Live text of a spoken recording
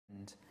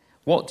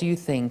What do you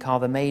think are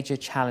the major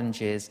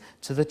challenges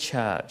to the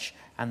Church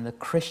and the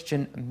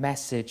Christian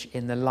message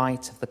in the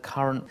light of the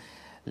current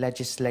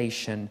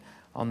legislation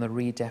on the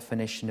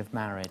redefinition of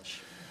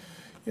marriage?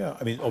 Yeah,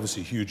 I mean,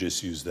 obviously huge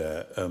issues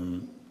there,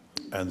 and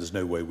there's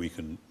no way we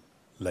can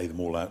lay them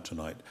all out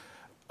tonight.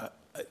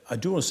 I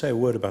do want to say a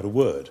word about a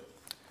word.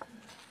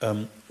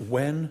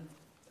 When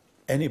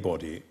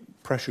anybody,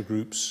 pressure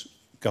groups,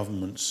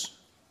 governments,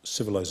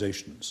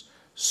 civilizations,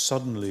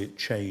 suddenly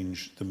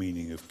change the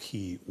meaning of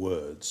key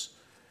words,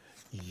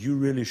 you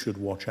really should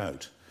watch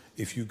out.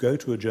 If you go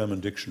to a German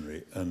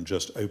dictionary and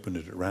just open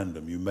it at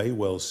random, you may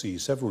well see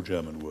several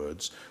German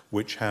words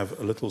which have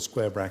a little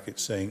square bracket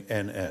saying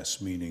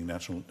NS, meaning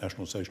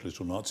National Socialist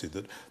or Nazi,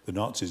 that the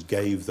Nazis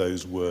gave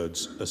those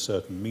words a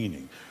certain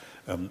meaning.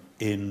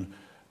 In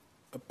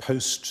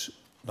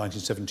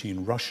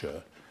post-1917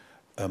 Russia,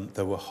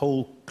 there were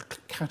whole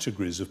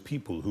categories of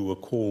people who were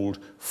called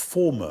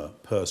former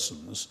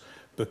persons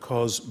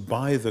because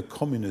by the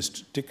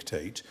communist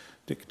diktat,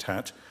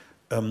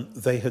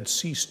 they had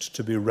ceased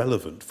to be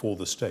relevant for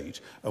the state.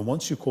 And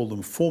once you called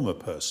them former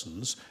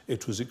persons,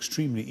 it was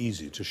extremely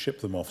easy to ship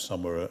them off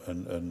somewhere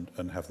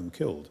and have them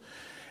killed.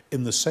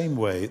 In the same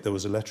way, there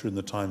was a letter in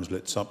the Times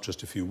Blitz up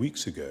just a few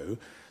weeks ago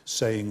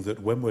saying that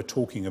when we're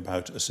talking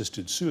about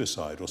assisted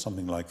suicide or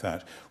something like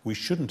that, we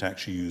shouldn't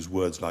actually use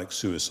words like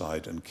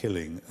suicide and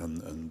killing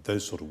and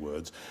those sort of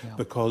words,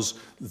 because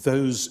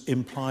those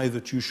imply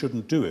that you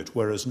shouldn't do it,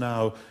 whereas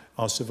now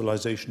our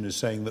civilization is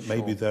saying that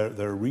maybe there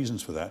are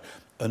reasons for that.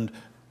 And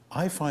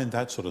I find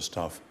that sort of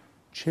stuff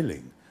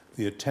chilling,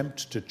 the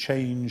attempt to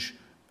change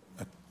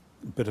a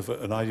bit of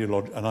an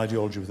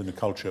ideology within a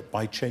culture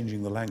by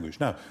changing the language.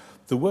 Now,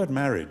 the word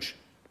marriage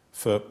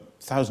for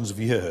thousands of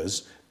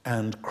years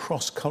and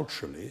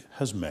cross-culturally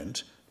has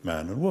meant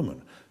man and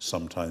woman.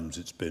 Sometimes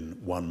it's been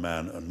one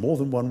man and more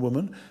than one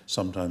woman.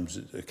 Sometimes,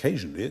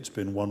 occasionally, it's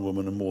been one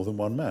woman and more than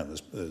one man.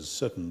 There's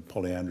certain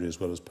polyandrie as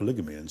well as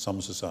polygamy in some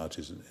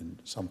societies, in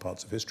some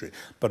parts of history.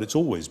 But it's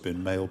always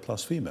been male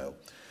plus female.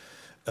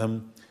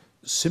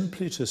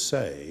 Simply to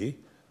say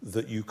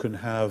that you can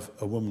have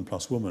a woman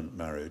plus woman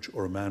marriage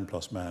or a man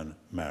plus man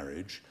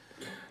marriage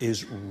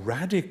is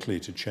radically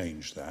to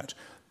change that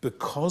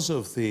because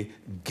of the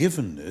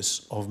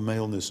givenness of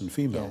maleness and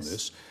femaleness.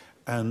 Yes.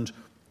 And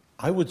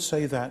I would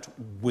say that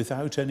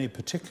without any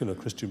particular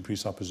Christian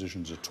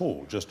presuppositions at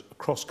all, just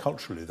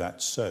cross-culturally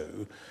that's so.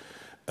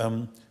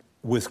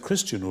 With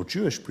Christian or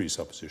Jewish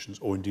presuppositions,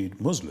 or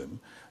indeed Muslim,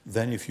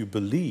 then if you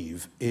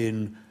believe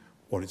in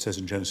what it says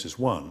in Genesis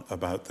 1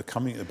 about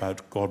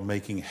about God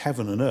making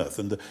heaven and earth,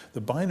 and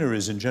the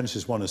binaries in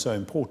Genesis 1 are so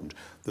important,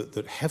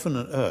 that heaven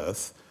and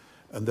earth,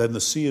 and then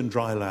the sea and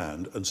dry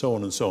land, and so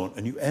on,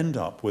 and you end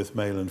up with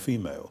male and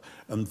female.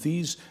 And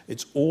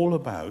it's all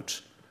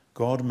about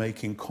God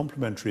making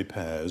complementary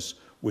pairs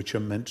which are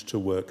meant to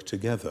work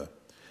together.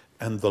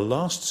 And the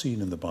last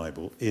scene in the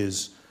Bible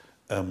is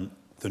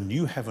the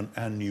new heaven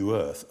and new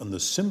earth, and the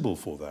symbol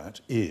for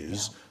that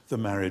is the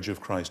marriage of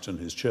Christ and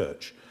his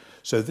church.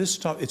 So this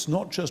stuff, it's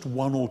not just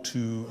one or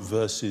two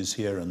verses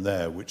here and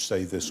there which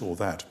say this or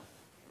that.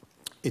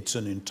 It's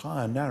an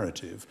entire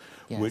narrative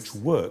which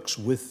works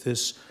with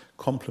this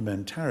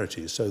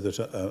complementarity, so that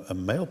a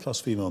male plus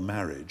female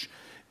marriage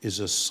is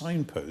a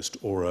signpost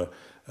or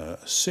a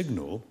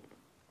signal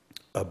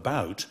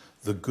about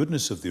the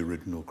goodness of the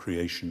original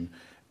creation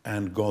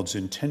and God's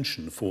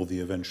intention for the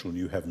eventual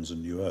new heavens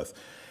and new earth.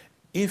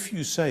 If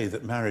you say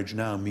that marriage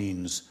now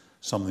means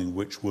something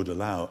which would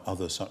allow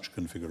other such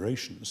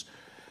configurations,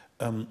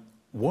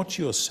 what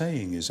you're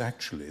saying is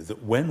actually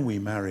that when we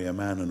marry a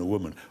man and a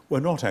woman,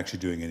 we're not actually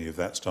doing any of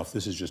that stuff.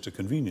 This is just a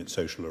convenient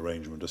social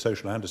arrangement, a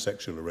social and a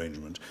sexual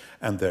arrangement,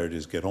 and there it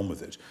is, get on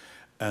with it.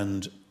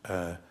 And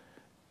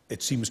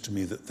it seems to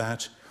me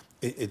that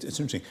it's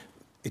interesting.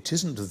 It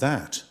isn't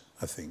that,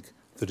 I think,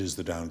 that is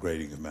the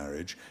downgrading of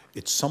marriage.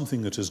 It's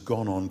something that has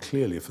gone on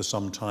clearly for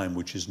some time,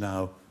 which is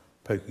now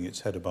poking its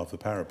head above the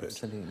parapet.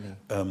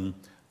 Absolutely.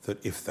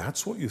 That if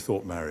that's what you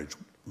thought marriage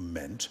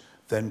meant,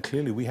 then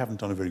clearly we haven't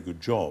done a very good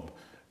job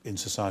in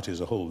society as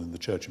a whole, in the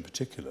church in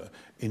particular,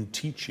 in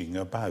teaching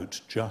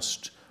about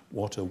just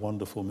what a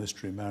wonderful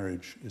mystery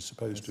marriage is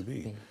supposed to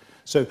be.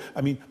 So,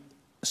 I mean,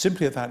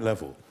 simply at that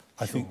level,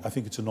 I think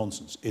it's a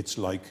nonsense. It's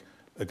like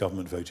a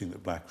government voting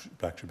that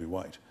black should be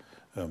white.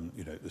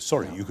 You know,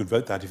 sorry, you could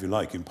vote that if you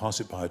like and pass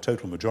it by a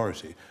total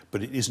majority,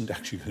 but it isn't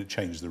actually going to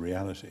change the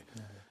reality.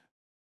 No.